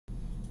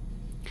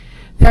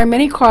There are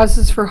many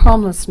causes for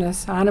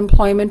homelessness: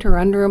 unemployment or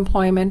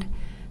underemployment,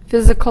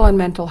 physical and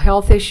mental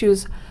health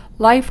issues,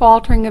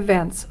 life-altering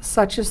events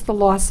such as the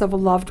loss of a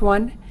loved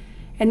one,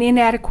 an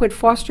inadequate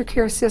foster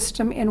care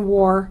system, and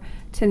war,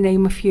 to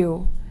name a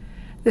few.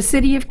 The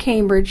City of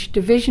Cambridge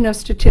Division of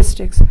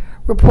Statistics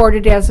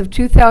reported as of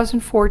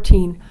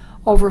 2014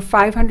 over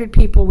 500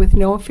 people with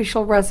no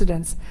official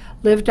residence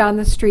lived on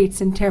the streets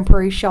in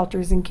temporary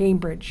shelters in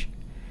Cambridge.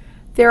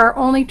 There are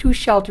only 2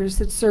 shelters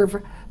that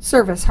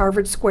service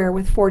Harvard Square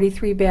with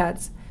 43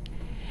 beds.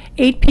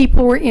 8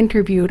 people were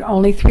interviewed,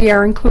 only 3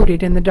 are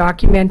included in the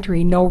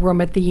documentary No Room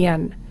at the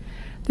Inn.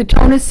 The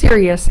tone is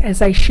serious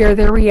as I share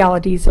their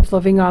realities of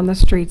living on the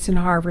streets in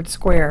Harvard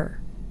Square.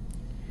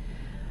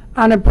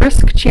 On a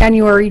brisk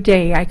January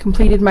day, I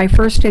completed my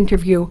first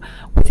interview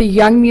with a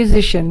young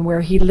musician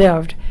where he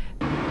lived.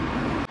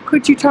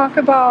 Could you talk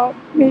about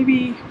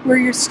maybe where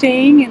you're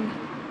staying and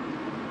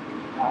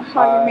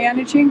how you're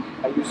managing?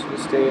 I usually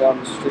stay on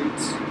the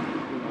streets,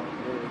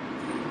 or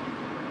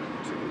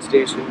train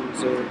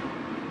stations, or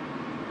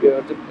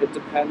it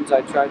depends.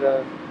 I try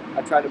to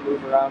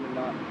move around and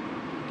not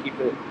keep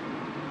it.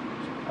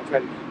 I try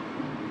to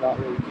not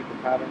really keep a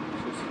pattern.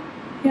 It's just,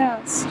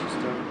 yes.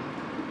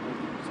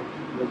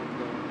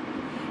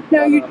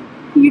 Now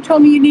you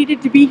told me you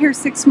needed to be here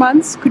 6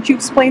 months. Could you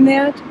explain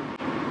that?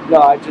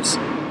 No, I just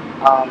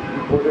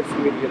in order for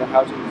me to get a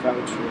housing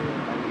voucher,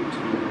 I need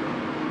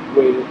to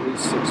wait at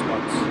least 6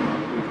 months.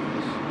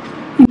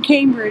 In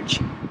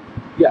Cambridge?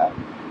 Yeah.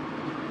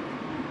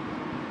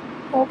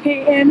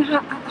 Okay, and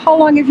how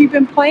long have you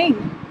been playing?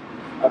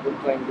 I've been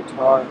playing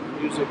guitar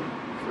and music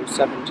for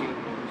 17 years.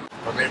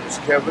 My name is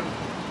Kevin.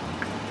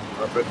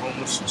 I've been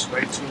homeless since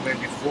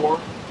 1994.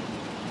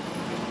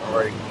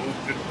 I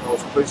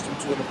was placed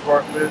into an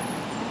apartment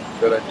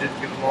that I didn't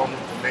get along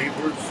with the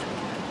neighbors,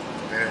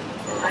 and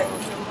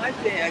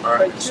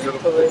instead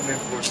of putting in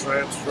for a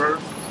transfer,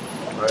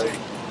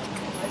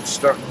 I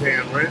stuck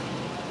paying rent,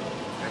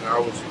 and I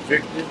was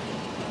evicted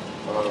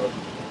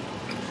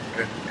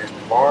in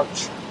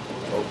March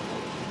of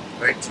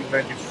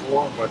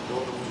 1994. My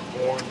daughter was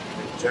born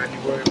in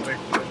January of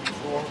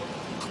 1994.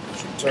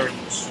 She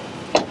turns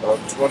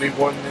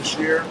 21 this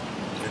year,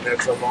 and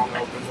that's how long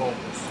I've been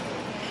homeless.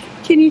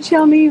 Can you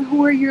tell me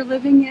where you're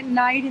living at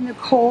night in the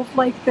cold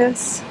like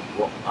this?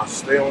 Well, I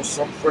stay on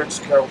some friend's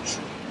couch.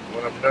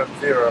 When I'm not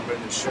there, I'm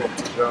in the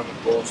shelter down in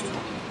Boston,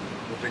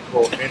 what they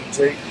call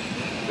intake.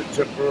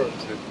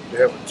 They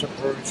have a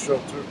temporary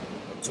shelter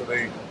until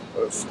they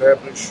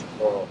establish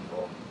a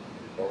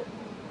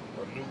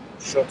new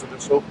shelter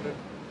that's opening.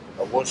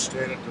 I was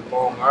staying at the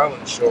Long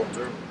Island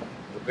shelter,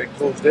 but they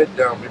closed that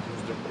down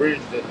because the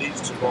bridge that leads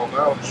to Long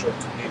Island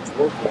shelter needs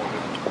work on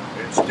it,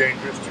 and it's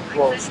dangerous to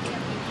cross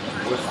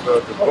with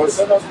the buses.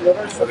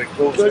 So they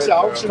closed that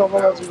down. I'm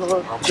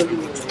in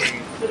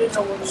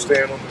between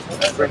staying on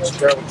the friend's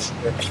couch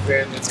and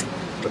staying in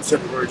a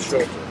temporary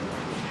shelter.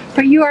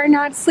 But you are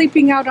not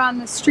sleeping out on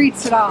the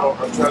streets at all?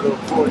 No, I try to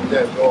avoid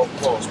that at all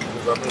costs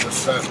because I'm in a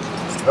sense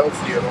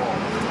healthy at all.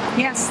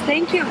 Yes,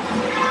 thank you.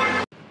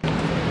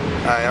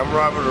 Hi, I'm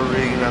Robert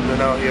O'Regan. I've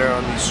been out here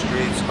on these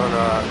streets on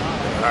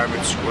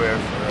Harvard Square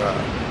for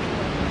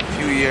a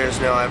few years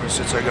now, ever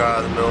since I got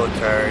out of the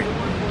military.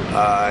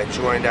 I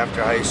joined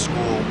after high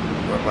school,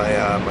 but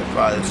my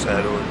father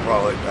said it would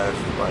probably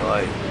benefit my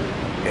life.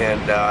 And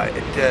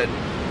it did.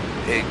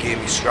 It gave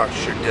me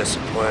structure,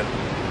 discipline,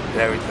 and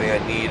everything I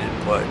needed,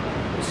 but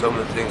some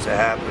of the things that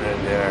happen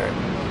in there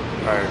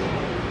aren't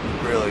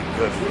really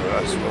good for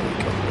us when we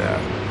come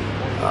back.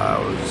 I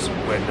was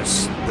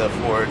witness the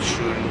Ford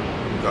shooting,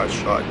 got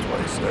shot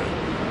twice there.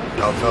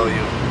 I'll tell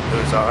you, it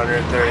was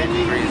 130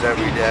 degrees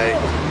every day.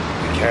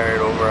 We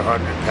carried over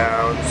 100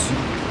 pounds.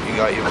 You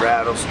got your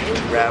rattle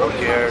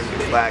gear,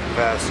 your flak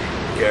vest,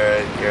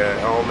 your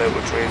helmet,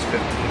 which weighs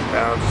 15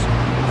 pounds,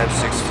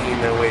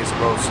 M16 that weighs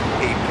about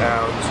 8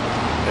 pounds,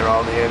 and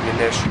all the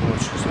ammunition,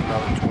 which is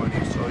another 20.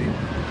 So you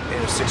in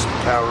a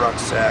 60-pound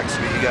rucksack. So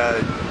you got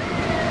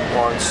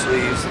long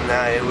sleeves, and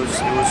that it was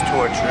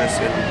torturous.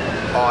 And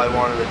all I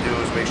wanted to do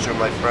was make sure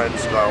my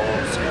friends got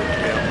home to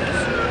their families.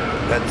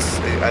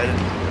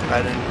 I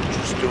didn't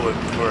just do it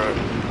for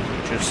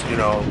just the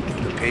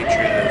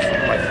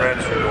patriotism my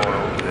friends were going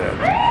over there.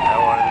 I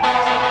wanted to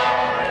make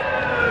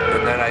sure,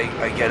 and then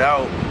I get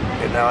out,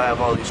 and now I have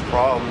all these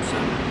problems,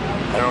 and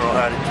I don't know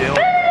how to deal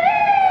with it.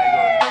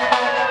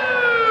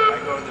 I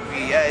go to the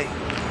VA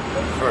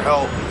for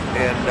help,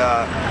 and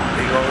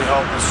they only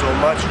help us so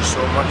much. There's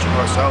so much of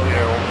us out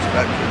here, homeless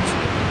veterans.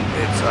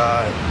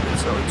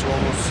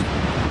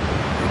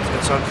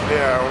 It's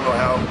unfair. I don't know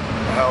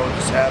how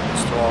this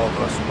happens to all of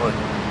us, but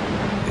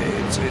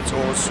it's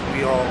almost,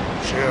 we all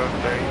share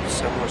very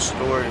similar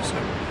stories,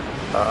 and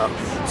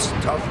it's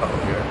tough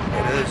out here.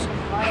 It is.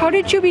 How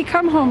did you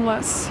become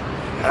homeless?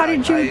 How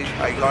did you?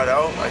 I got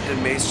out, I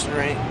did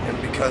masonry, and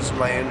because of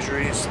my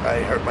injuries,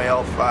 I hurt my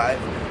L5,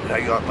 and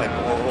I got my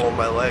bullet hole in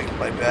my leg,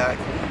 my back.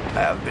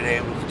 I haven't been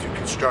able to do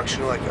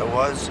construction like I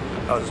was.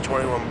 I was a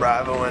 21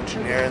 Bravo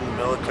engineer in the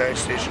military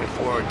station in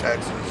Fort Worth,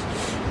 Texas,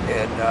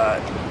 and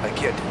I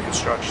can't do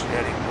construction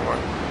anymore.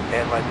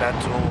 And my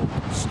mental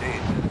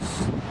state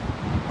is,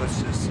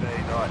 let's just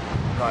say,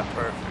 not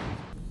perfect.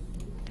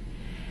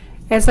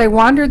 As I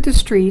wandered the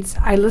streets,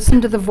 I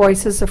listened to the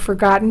voices of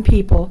forgotten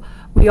people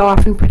we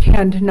often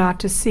pretend not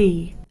to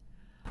see.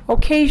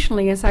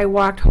 Occasionally, as I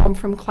walked home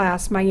from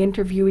class, my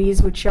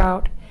interviewees would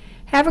shout,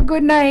 "Have a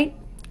good night.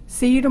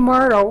 See you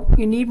tomorrow.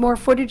 You need more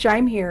footage,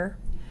 I'm here."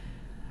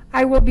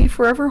 I will be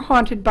forever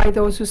haunted by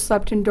those who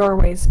slept in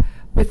doorways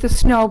with the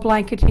snow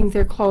blanketing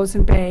their clothes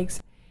and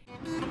bags,